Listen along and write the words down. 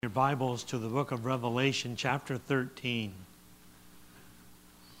Your Bibles to the book of Revelation, chapter 13.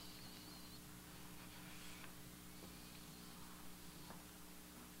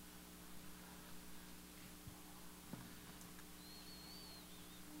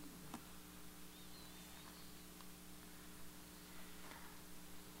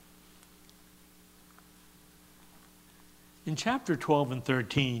 In chapter 12 and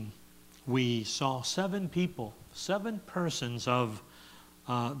 13, we saw seven persons of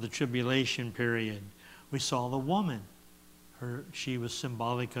the tribulation period. We saw the woman. She was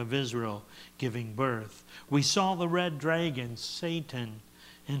symbolic of Israel giving birth. We saw the red dragon, Satan,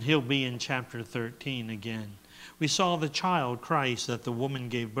 and he'll be in chapter 13 again. We saw the child, Christ, that the woman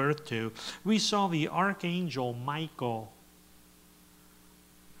gave birth to. We saw the archangel Michael.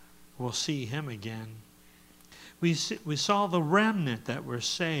 We'll see him again. We saw the remnant that were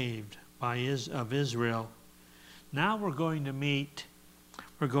saved of Israel. Now we're going to meet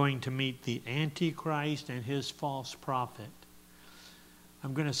the Antichrist and his false prophet.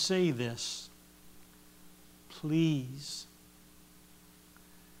 I'm going to say this. Please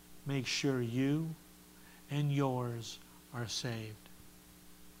make sure you and yours are saved.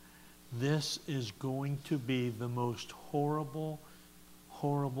 This is going to be the most horrible,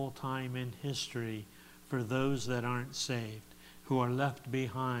 horrible time in history for those that aren't saved, who are left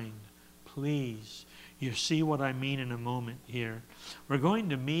behind. Please. You see what I mean in a moment here. We're going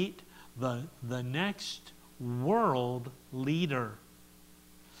to meet the next world leader.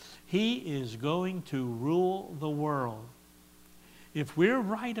 He is going to rule the world. If we're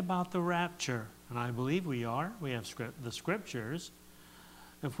right about the rapture, and I believe we are, we have the scriptures.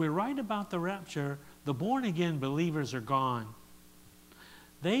 If we're right about the rapture, the born-again believers are gone.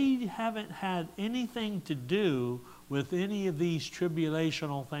 They haven't had anything to do with any of these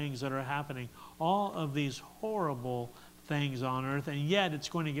tribulational things that are happening. All of these horrible things on earth, and yet it's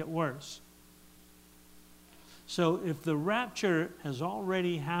going to get worse. So if the rapture has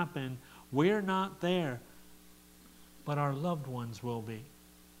already happened, we're not there. But our loved ones will be,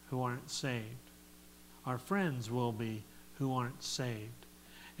 who aren't saved. Our friends will be, who aren't saved.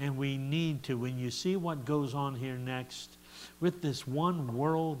 And we need to, when you see what goes on here next, with this one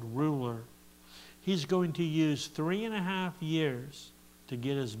world ruler, he's going to use 3.5 years to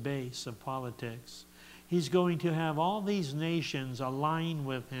get his base of politics. He's going to have all these nations align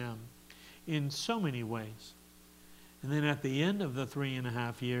with him in so many ways. And then at the end of the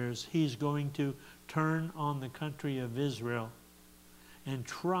 3.5 years, he's going to turn on the country of Israel and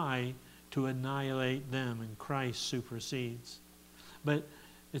try to annihilate them, and Christ supersedes. But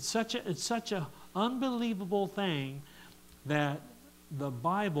it's such a unbelievable thing that the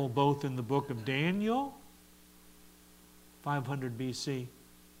Bible, both in the book of Daniel, 500 BC,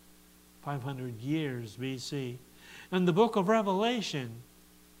 500 years BC, and the book of Revelation,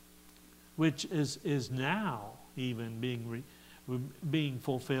 which is now even being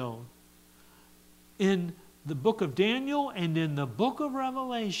fulfilled. In the book of Daniel and in the book of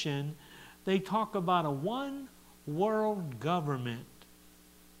Revelation, they talk about a one world government.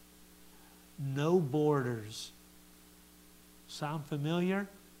 No borders. Sound familiar?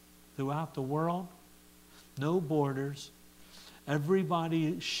 Throughout the world? No borders.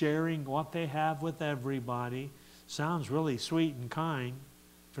 Everybody sharing what they have with everybody. Sounds really sweet and kind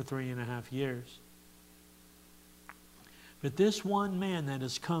for 3.5 years. But this one man that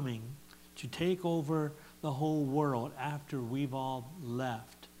is coming to take over the whole world after we've all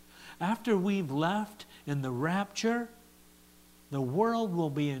left. After we've left in the rapture, the world will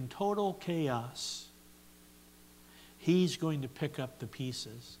be in total chaos. He's going to pick up the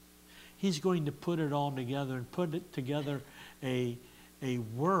pieces. He's going to put it all together and put it together a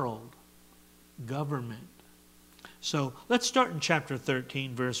world government. So let's start in chapter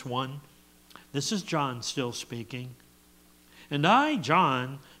 13, verse 1. This is John still speaking. And I,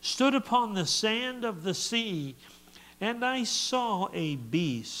 John, stood upon the sand of the sea, and I saw a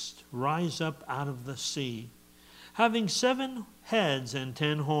beast rise up out of the sea, having 7 heads and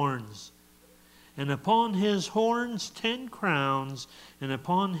 10 horns. And upon his horns 10 crowns, and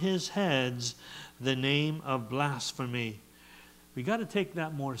upon his heads the name of blasphemy. We got to take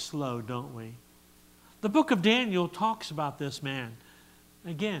that more slow, don't we? The book of Daniel talks about this man.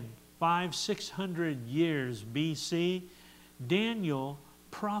 Again, 500-600 years BC, Daniel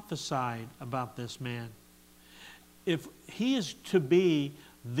prophesied about this man. If he is to be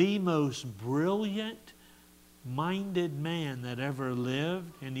the most brilliant-minded man that ever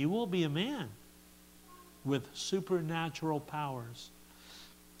lived, and he will be a man with supernatural powers.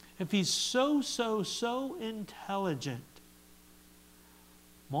 If he's so intelligent,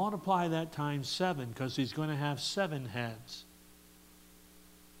 multiply that times 7, because he's going to have 7 heads.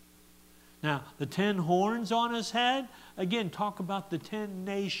 Now, the 10 horns on his head, again, talk about the 10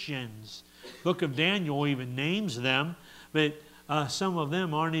 nations. Book of Daniel even names them, but some of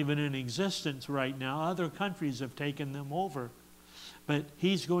them aren't even in existence right now. Other countries have taken them over. But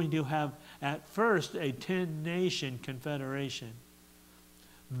he's going to have, at first, a 10-nation confederation.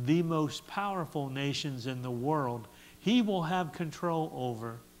 The most powerful nations in the world, he will have control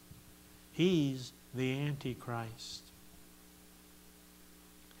over. He's the Antichrist.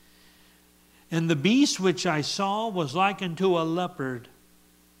 And the beast which I saw was like unto a leopard,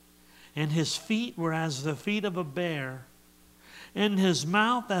 and his feet were as the feet of a bear, and his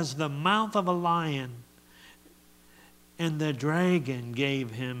mouth as the mouth of a lion. And the dragon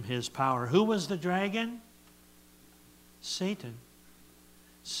gave him his power. Who was the dragon? Satan.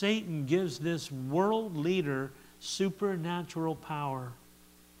 Satan gives this world leader supernatural power.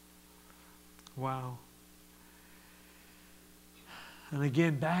 Wow. And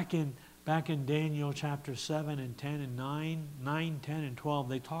again, back in Daniel chapter 7 and 10 and 9, 10 and 12,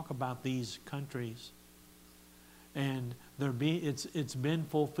 they talk about these countries. And it's been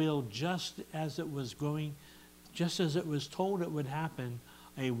fulfilled just as it was told it would happen,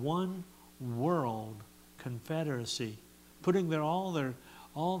 a one world confederacy, putting all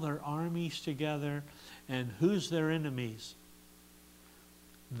their armies together. And who's their enemies?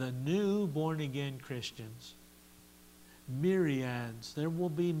 The new born-again Christians. Myriads. There will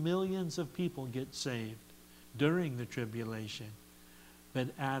be millions of people get saved during the tribulation, but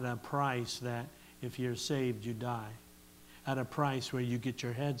at a price that if you're saved, you die. At a price where you get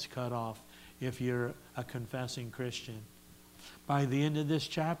your heads cut off if you're a confessing Christian. By the end of this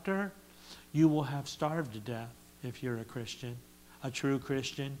chapter, you will have starved to death if you're a Christian, a true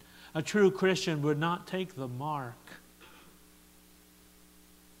Christian. A true Christian would not take the mark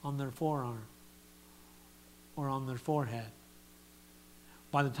on their forearm or on their forehead.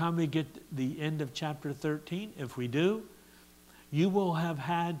 By the time we get the end of chapter 13, if we do, you will have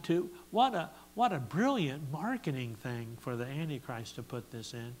had to, what a brilliant marketing thing for the Antichrist to put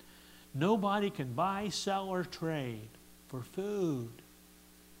this in. Nobody can buy, sell, or trade for food.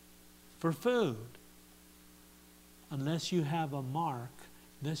 For food. Unless you have a mark,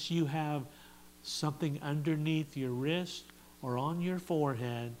 unless you have something underneath your wrist or on your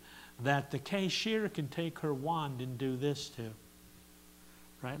forehead that the cashier can take her wand and do this to.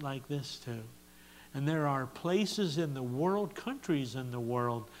 Right, like this to. And there are places in the world, countries in the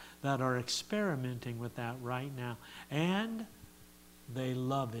world, that are experimenting with that right now. And they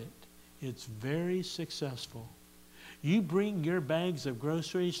love it. It's very successful. You bring your bags of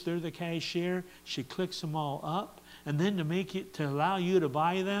groceries through the cashier, she clicks them all up, and then to allow you to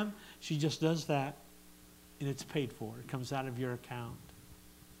buy them, she just does that, and it's paid for. It comes out of your account.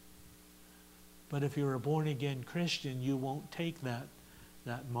 But if you're a born-again Christian, you won't take that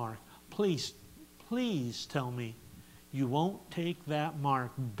mark. Please tell me you won't take that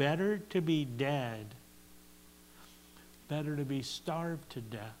mark. Better to be dead. Better to be starved to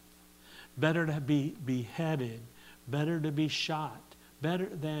death. Better to be beheaded. Better to be shot. Better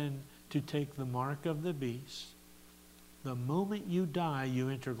than to take the mark of the beast. The moment you die, you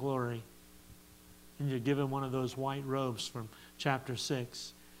enter glory. And you're given one of those white robes from chapter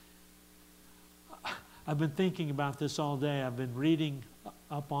 6. I've been thinking about this all day. I've been reading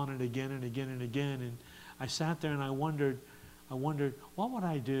up on it again and again and again. And I sat there and I wondered, what would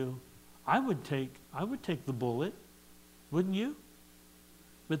I do? I would take the bullet, wouldn't you?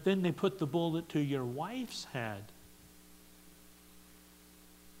 But then they put the bullet to your wife's head.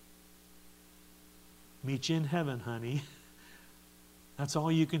 Meet you in heaven, honey. That's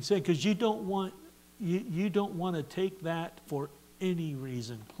all you can say, because you don't want to take that for any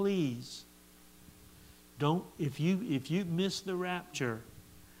reason. Please don't. If you miss the rapture,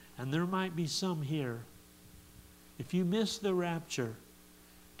 and there might be some here, if you miss the rapture,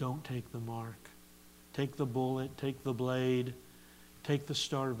 don't take the mark. Take the bullet, take the blade, take the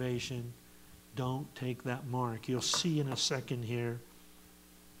starvation. Don't take that mark. You'll see in a second here.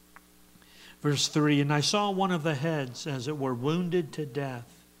 Verse 3, and I saw one of the heads, as it were, wounded to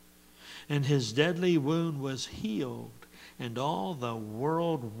death, and his deadly wound was healed, and all the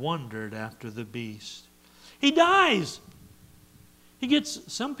world wondered after the beast. He dies.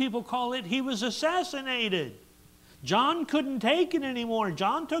 Some people call it, he was assassinated. John couldn't take it anymore.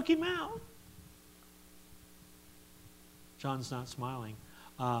 John took him out. John's not smiling.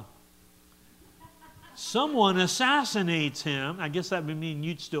 Someone assassinates him. I guess that would mean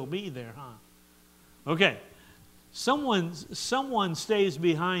you'd still be there, huh? Okay. Someone stays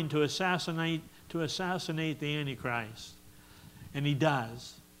behind to assassinate the Antichrist. And he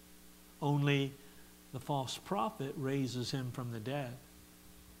does. Only the false prophet raises him from the dead.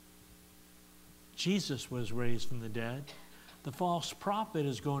 Jesus was raised from the dead. The false prophet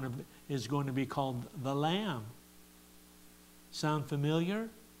is going to be called the Lamb. Sound familiar?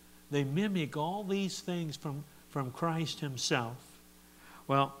 They mimic all these things from Christ himself.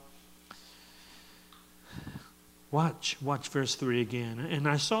 Well, watch verse 3 again. And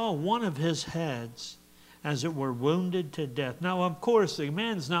I saw one of his heads as it were wounded to death. Now, of course, the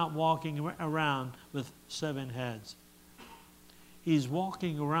man's not walking around with 7 heads. He's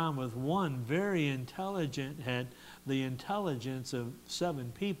walking around with one very intelligent head, the intelligence of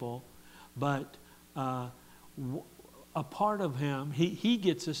 7 people, but a part of him, he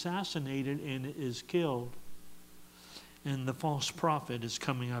gets assassinated and is killed. And the false prophet is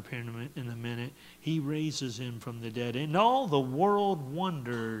coming up here in a minute. He raises him from the dead. And all the world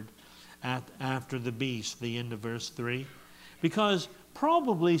wondered after the beast, the end of verse 3. Because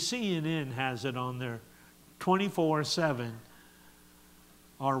probably CNN has it on their 24/7.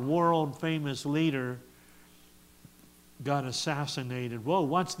 Our world famous leader got assassinated. Whoa,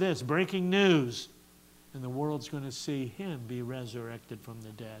 what's this? Breaking news. And the world's going to see him be resurrected from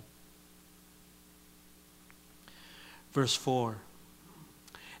the dead. Verse 4.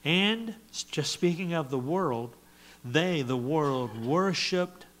 And, just speaking of the world, they, the world,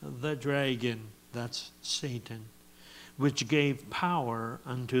 worshipped the dragon, that's Satan, which gave power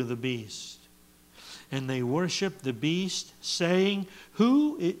unto the beast. And they worshipped the beast, saying,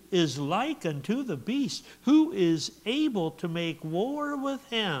 Who is like unto the beast? Who is able to make war with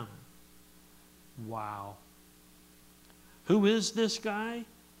him? Wow. Who is this guy?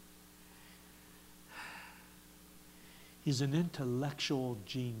 He's an intellectual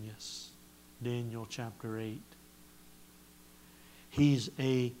genius. Daniel chapter 8. He's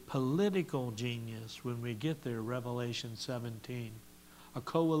a political genius when we get there, Revelation 17. A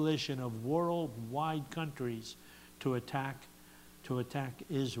coalition of worldwide countries to attack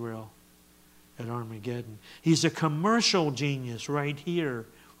Israel at Armageddon. He's a commercial genius right here,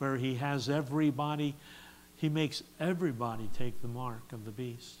 where he has everybody, he makes everybody take the mark of the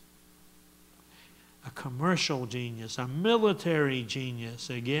beast. A commercial genius, a military genius,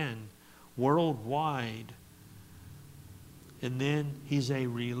 again, worldwide. And then he's a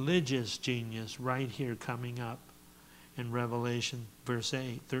religious genius right here coming up in Revelation verse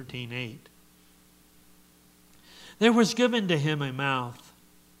 8, 13:8. There was given to him a mouth,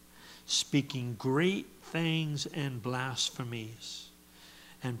 speaking great things and blasphemies.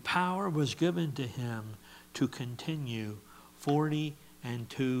 And power was given to him to continue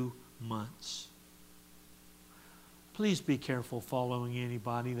 42 months. Please be careful following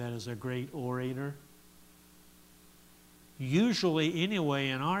anybody that is a great orator. Usually, anyway,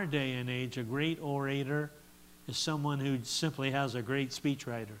 in our day and age, a great orator is someone who simply has a great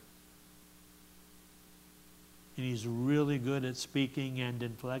speechwriter. And he's really good at speaking and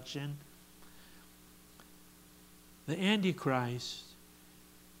inflection. The Antichrist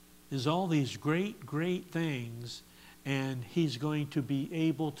is all these great, great things, and he's going to be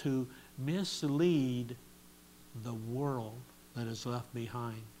able to mislead the world that is left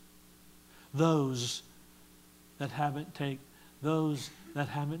behind. Those that haven't taken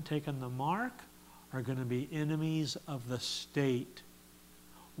the mark are going to be enemies of the state,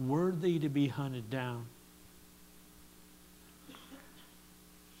 worthy to be hunted down.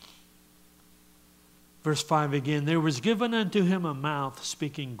 Verse 5 again, there was given unto him a mouth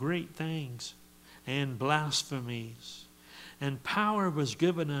speaking great things and blasphemies, and power was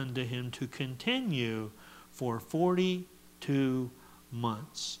given unto him to continue for 42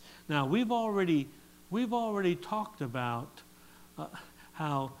 months. Now we've already talked about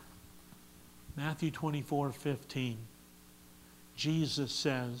how Matthew 24:15, Jesus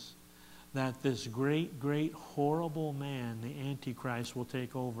says that this great, great, horrible man, the Antichrist, will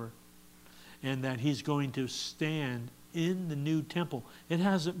take over. And that he's going to stand in the new temple. It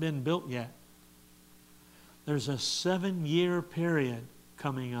hasn't been built yet. There's a 7-year period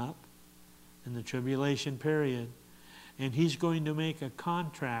coming up in the tribulation period. And he's going to make a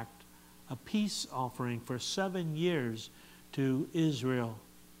contract, a peace offering for 7 years to Israel.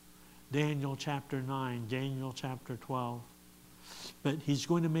 Daniel chapter 9, Daniel chapter 12. But he's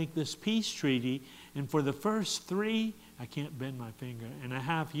going to make this peace treaty. And for the first 3, I can't bend my finger, and a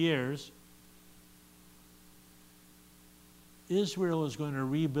half years, Israel is going to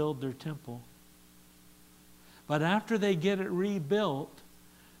rebuild their temple. But after they get it rebuilt,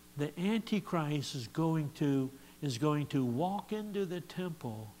 the Antichrist is going to walk into the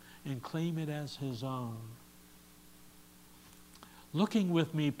temple and claim it as his own. Looking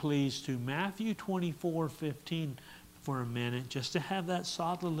with me, please, to Matthew 24:15 for a minute, just to have that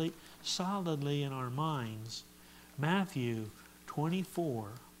solidly in our minds. Matthew 24.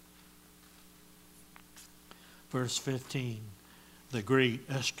 Verse 15, the great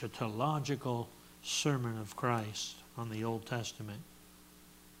eschatological sermon of Christ on the Old Testament.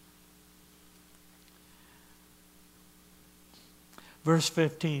 Verse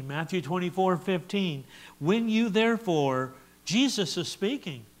 15, Matthew 24:15. When you therefore, Jesus is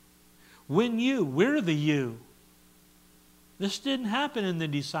speaking. When you, we're the you. This didn't happen in the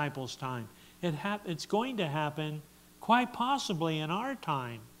disciples' time. It's going to happen quite possibly in our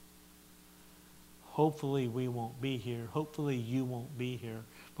time. Hopefully we won't be here. Hopefully you won't be here.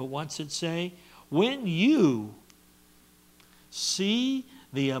 But what's it say? When you see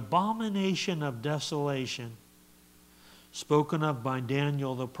the abomination of desolation spoken of by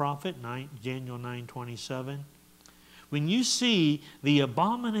Daniel the prophet, Daniel 9:27. When you see the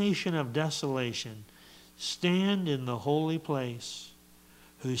abomination of desolation stand in the holy place,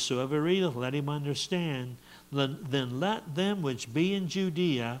 whosoever readeth, let him understand. Then let them which be in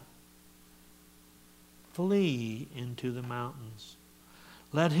Judea flee into the mountains.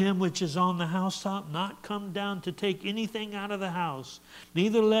 Let him which is on the housetop not come down to take anything out of the house,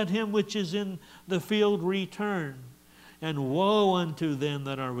 neither let him which is in the field return. And woe unto them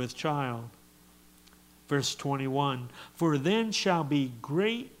that are with child. Verse 21, for then shall be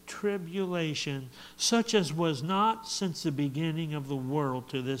great tribulation, such as was not since the beginning of the world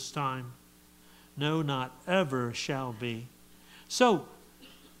to this time. No, not ever shall be. So,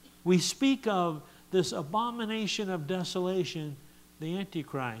 we speak of this abomination of desolation, the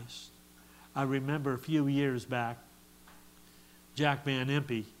Antichrist. I remember a few years back, Jack Van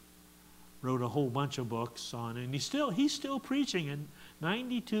Impe wrote a whole bunch of books on it, and he's still preaching at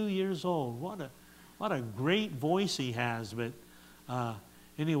 92 years old. What a great voice he has. But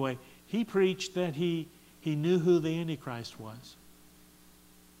anyway, he preached that he knew who the Antichrist was.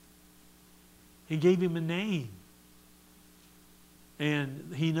 He gave him a name.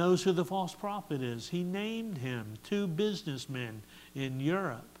 And he knows who the false prophet is. He named him 2 businessmen in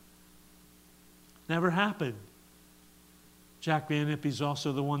Europe. Never happened. Jack Van Impe is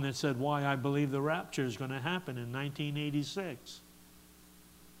also the one that said why I believe the rapture is going to happen in 1986,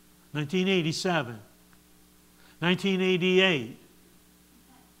 1987, 1988.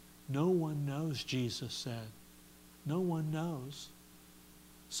 No one knows, Jesus said. No one knows.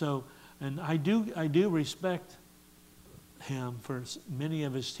 So, and I do respect him for many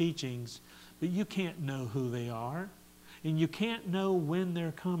of his teachings, but you can't know who they are, and you can't know when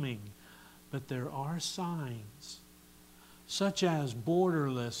they're coming. But there are signs, such as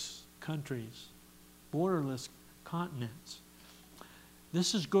borderless countries, borderless continents.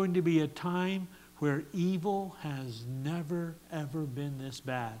 This is going to be a time where evil has never, ever been this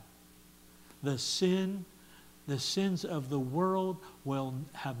bad. The sins of the world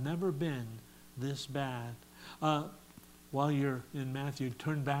have never been this bad. While you're in Matthew,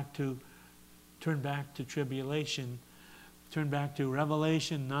 turn back to tribulation. Turn back to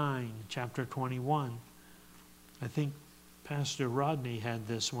Revelation 9, chapter 21. I think Pastor Rodney had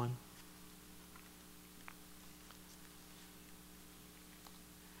this one.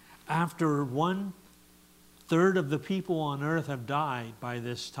 After 1/3 of the people on earth have died by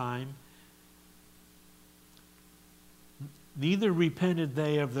this time, neither repented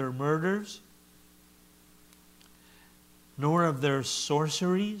they of their murders, nor of their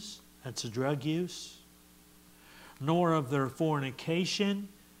sorceries, that's a drug use, nor of their fornication.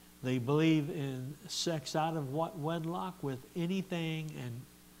 They believe in sex out of wedlock with anything,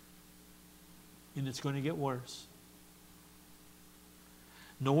 and it's going to get worse.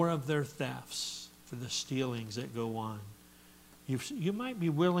 Nor of their thefts, for the stealings that go on. You might be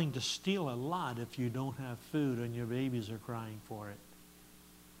willing to steal a lot if you don't have food and your babies are crying for it.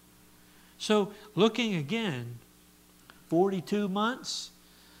 So, looking again, 42 months,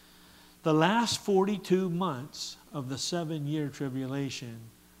 the last 42 months of the 7-year tribulation,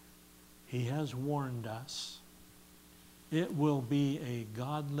 he has warned us. It will be a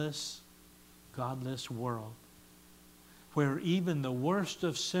godless world, where even the worst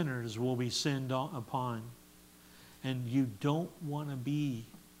of sinners will be sinned upon. And you don't want to be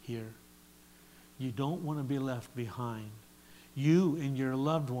here. You don't want to be left behind. You and your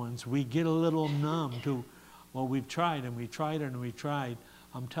loved ones, we get a little numb to, well, we've tried and we tried and we tried.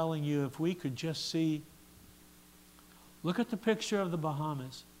 I'm telling you, if we could just see, look at the picture of the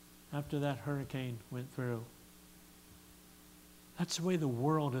Bahamas after that hurricane went through. That's the way the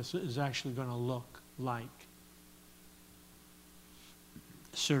world is actually going to look like.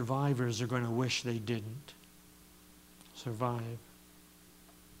 Survivors are going to wish they didn't survive.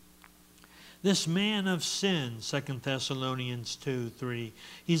 This man of sin, 2 Thessalonians 2:3.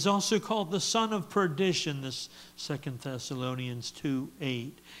 He's also called the son of perdition, this 2 Thessalonians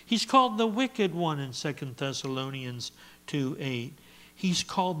 2:8. He's called the wicked one in 2 Thessalonians 2:8. He's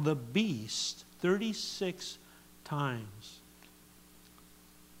called the beast 36 times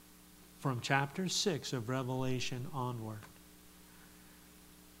from chapter 6 of Revelation onward.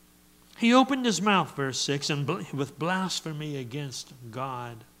 He opened his mouth, verse 6, and with blasphemy against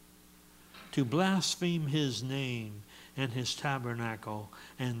God, to blaspheme his name and his tabernacle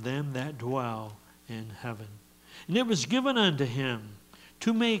and them that dwell in heaven. And it was given unto him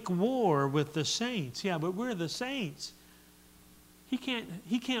to make war with the saints. Yeah, but we're the saints. He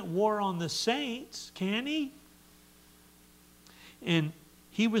can't war on the saints, can he? And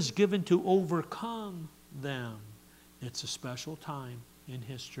he was given to overcome them. It's a special time in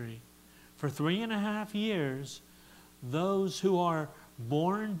history. For 3.5 years, those who are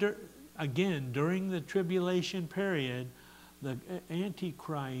born again during the tribulation period, the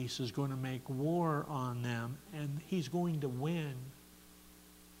Antichrist is going to make war on them, and he's going to win.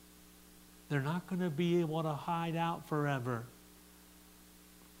 They're not going to be able to hide out forever.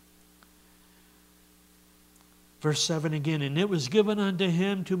 Verse 7 again, and it was given unto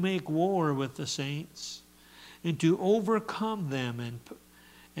him to make war with the saints and to overcome them,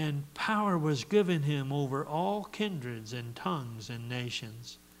 and power was given him over all kindreds and tongues and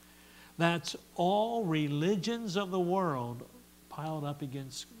nations. That's all religions of the world piled up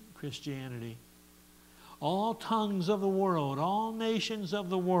against Christianity. All tongues of the world, all nations of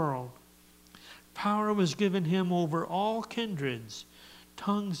the world. Power was given him over all kindreds,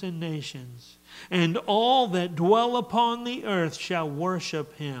 tongues, and nations. And all that dwell upon the earth shall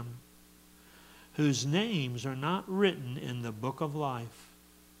worship him, whose names are not written in the book of life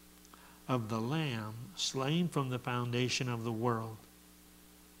of the Lamb slain from the foundation of the world.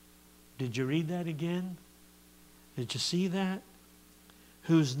 Did you read that again? Did you see that?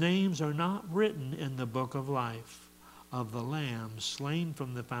 Whose names are not written in the book of life of the Lamb slain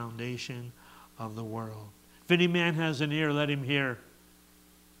from the foundation of the world. If any man has an ear, let him hear.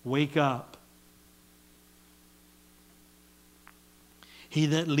 Wake up. He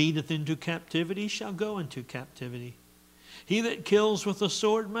that leadeth into captivity shall go into captivity. He that kills with the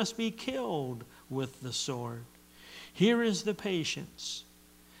sword must be killed with the sword. Here is the patience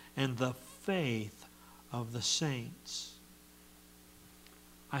and the faith of the saints.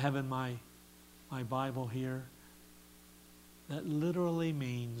 I have in my Bible here, that literally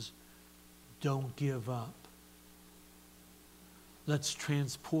means don't give up. Let's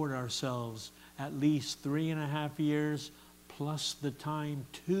transport ourselves at least 3.5 years plus the time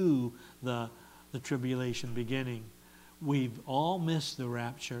to the tribulation beginning. We've all missed the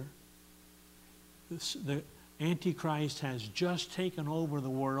rapture. The Antichrist has just taken over the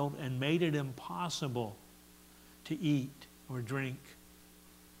world and made it impossible to eat or drink.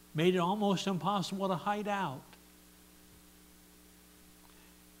 Made it almost impossible to hide out.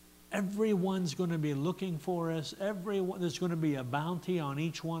 Everyone's going to be looking for us. There's going to be a bounty on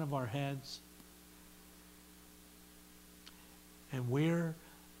each one of our heads. And we're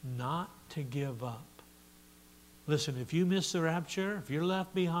not to give up. Listen, if you miss the rapture, if you're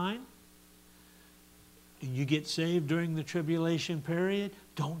left behind, and you get saved during the tribulation period,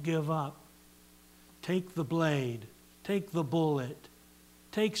 don't give up. Take the blade, take the bullet,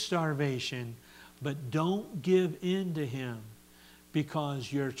 take starvation, but don't give in to him,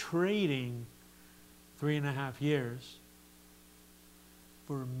 because you're trading 3.5 years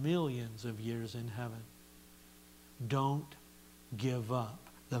for millions of years in heaven. Don't give up.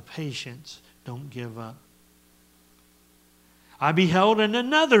 The patience, don't give up. I beheld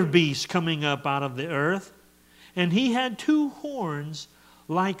another beast coming up out of the earth, and he had 2 horns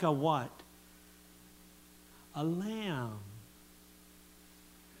like a what? A lamb.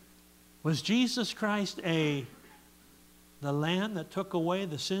 Was Jesus Christ the lamb that took away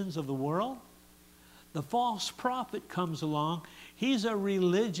the sins of the world? The false prophet comes along. He's a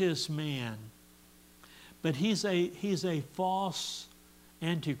religious man, but he's a false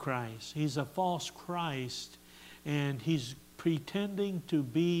Antichrist. He's a false Christ, and he's pretending to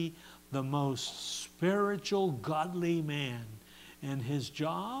be the most spiritual, godly man. And his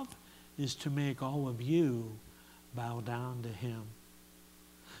job is to make all of you bow down to him.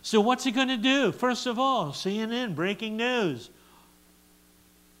 So what's he going to do? First of all, CNN, breaking news.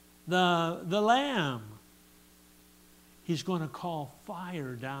 The Lamb. He's going to call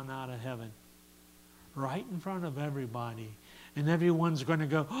fire down out of heaven. Right in front of everybody. And everyone's going to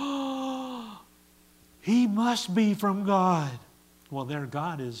go, oh, he must be from God. Well, their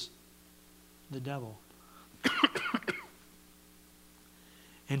God is the devil.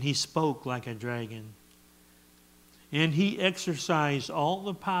 and he spoke like a dragon. And he exercised all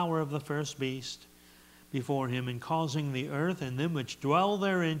the power of the first beast before him, in causing the earth and them which dwell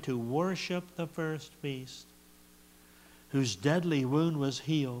therein to worship the first beast, whose deadly wound was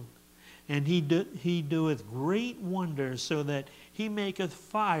healed. And he doeth great wonders, so that he maketh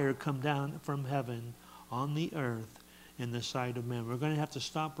fire come down from heaven on the earth in the sight of men. We're going to have to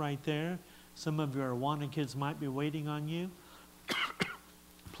stop right there. Some of your Awana kids might be waiting on you.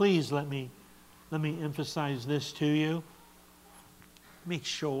 Please let me emphasize this to you. Make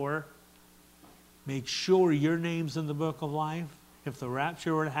sure your name's in the book of life. If the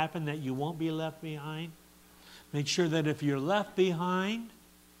rapture were to happen, that you won't be left behind. Make sure that if you're left behind,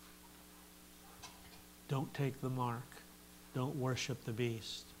 don't take the mark. Don't worship the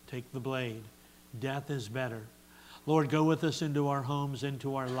beast. Take the blade. Death is better. Lord, go with us into our homes,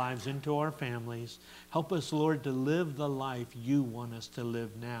 into our lives, into our families. Help us, Lord, to live the life you want us to live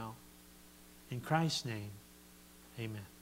now. In Christ's name, amen.